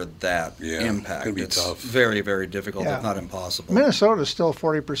measure that impact? It's tough. Very, very difficult, if not impossible. Minnesota is still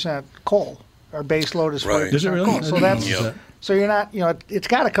 40% coal. Our base load is 40% Is it really? coal. So that's so you're not, it's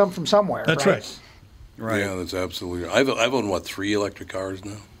got to come from somewhere. That's right. Right. Yeah, that's absolutely right. I've owned, 3 electric cars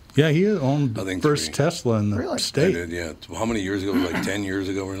now? Yeah, he owned the first 3. Tesla in the state. I did, yeah. How many years ago? Like 10 years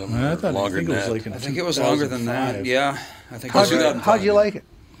ago or something? I think it was longer than that. Yeah. I think How'd you like it?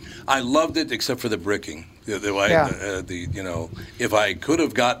 I loved it except for the bricking. If I could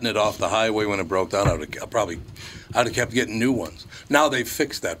have gotten it off the highway when it broke down, I'd have kept getting new ones. Now they've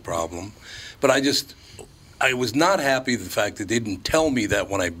fixed that problem. But I was not happy with the fact that they didn't tell me that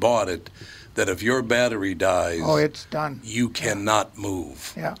when I bought it, that if your battery dies, it's done. You cannot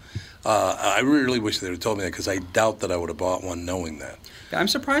move. Yeah. I really wish they would have told me that because I doubt that I would have bought one knowing that. I'm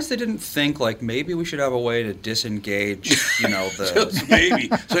surprised they didn't think maybe we should have a way to disengage, the just maybe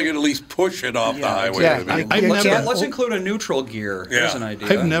so I could at least push it off the highway. Yeah. Let's include a neutral gear. Here's an idea.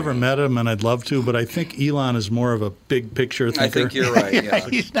 I've never met him, and I'd love to, but I think Elon is more of a big picture thinker. I think you're right.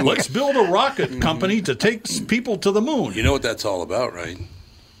 Yeah. Let's build a rocket company to take people to the moon. You know what that's all about, right?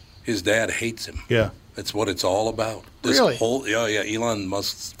 His dad hates him. Yeah. That's what it's all about. This really? Elon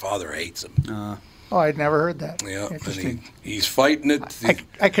Musk's father hates him. I'd never heard that. Yeah, interesting. And he's fighting it.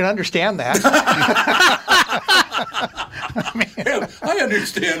 I can understand that. I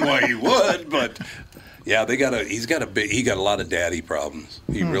understand why he would, but yeah, he got a lot of daddy problems.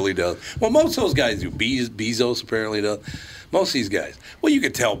 He really does. Well, most of those guys do. Bezos apparently does. Most of these guys. Well, you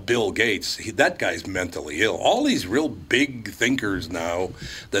could tell Bill Gates, that guy's mentally ill. All these real big thinkers now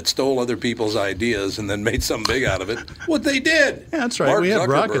that stole other people's ideas and then made something big out of it, what they did. Yeah, that's right. We had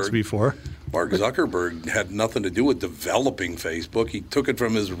rockets before. Mark Zuckerberg had nothing to do with developing Facebook. He took it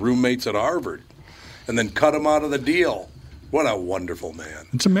from his roommates at Harvard and then cut him out of the deal. What a wonderful man.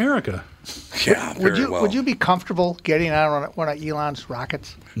 It's America. Yeah, Would you be comfortable getting on one of Elon's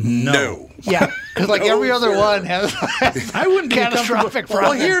rockets? No. Yeah, because every other one has I wouldn't be catastrophic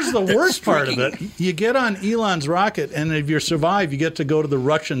problems. Well, here's the worst part of it. You get on Elon's rocket, and if you survive, you get to go to the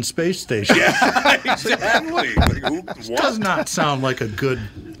Russian space station. Yeah, exactly. Does not sound like a good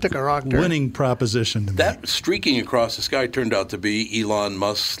Took a wrong turn. Winning proposition to me. That streaking across the sky turned out to be Elon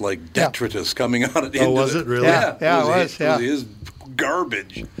Musk's detritus coming out of the Oh, was it really? Yeah, it was. It was his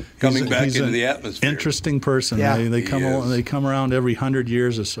garbage coming back into the atmosphere. Interesting person. Yeah. They come around every 100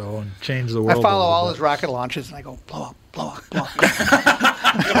 years or so and change the world. I follow all his rocket launches and I go, blow up, blow up, blow up.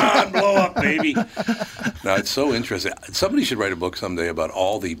 Come on, blow up, baby. No, it's so interesting. Somebody should write a book someday about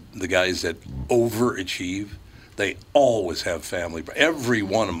all the guys that overachieve. They always have family. Every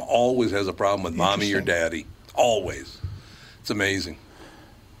one of them always has a problem with mommy or daddy. Always. It's amazing.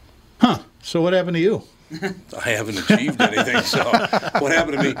 Huh. So what happened to you? I haven't achieved anything, so what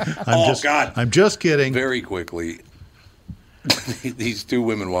happened to me? God. I'm just kidding. Very quickly, these two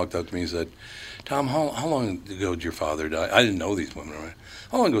women walked up to me and said, Tom, how long ago did your father die? I didn't know these women, right?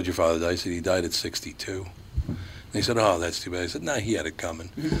 How long ago did your father die? I said, he died at 62. And they said, oh, that's too bad. I said, nah, he had it coming.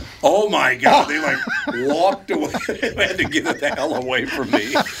 Oh, my God. They, walked away. They had to get the hell away from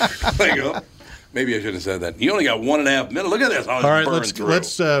me. Maybe I should have said that. You only got 1.5 minutes. Look at this. All right, let's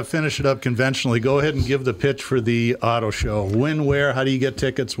finish it up conventionally. Go ahead and give the pitch for the auto show. When, where, how do you get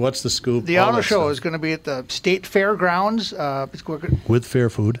tickets? What's the scoop? The auto show is going to be at the State Fairgrounds. With fair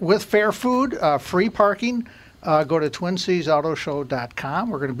food. With fair food, free parking. Go to TwinCitiesAutoShow.com.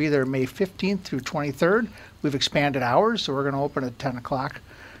 We're going to be there May 15th through 23rd. We've expanded hours, so we're going to open at 10 o'clock.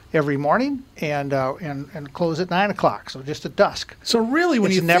 every morning and close at 9 o'clock, so just at dusk. So really,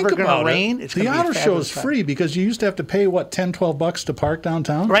 when it's you never think about rain, it, it's the auto show is time. free because you used to have to pay, what, $10-12 to park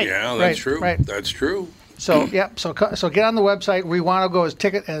downtown? Right. Yeah, that's true. Right. That's true. So so get on the website. We want to go as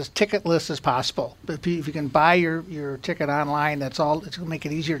ticketless as possible. If you can buy your ticket online, that's all. It's going to make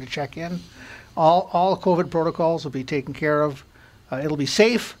it easier to check in. All COVID protocols will be taken care of. It'll be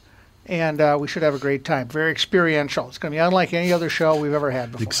safe, and we should have a great time. Very experiential. It's going to be unlike any other show we've ever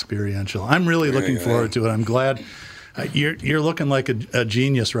had before. Experiential. I'm really looking forward to it. I'm glad. You're looking like a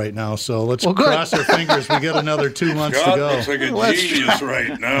genius right now, so let's cross our fingers. We get another 2 months to go. Looks like a genius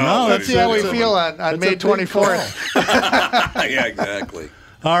right now. Let's see how we feel on May 24th. Yeah, exactly.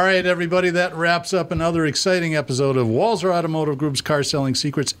 All right, everybody, that wraps up another exciting episode of Walser Automotive Group's Car Selling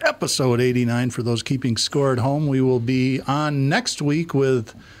Secrets, episode 89. For those keeping score at home, we will be on next week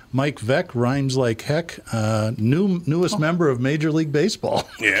with Mike Veck, rhymes like heck, newest member of Major League Baseball.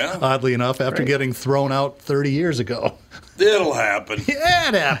 Yeah. Oddly enough, after getting thrown out 30 years ago. It'll happen. Yeah,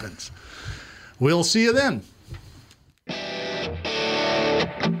 it happens. We'll see you then.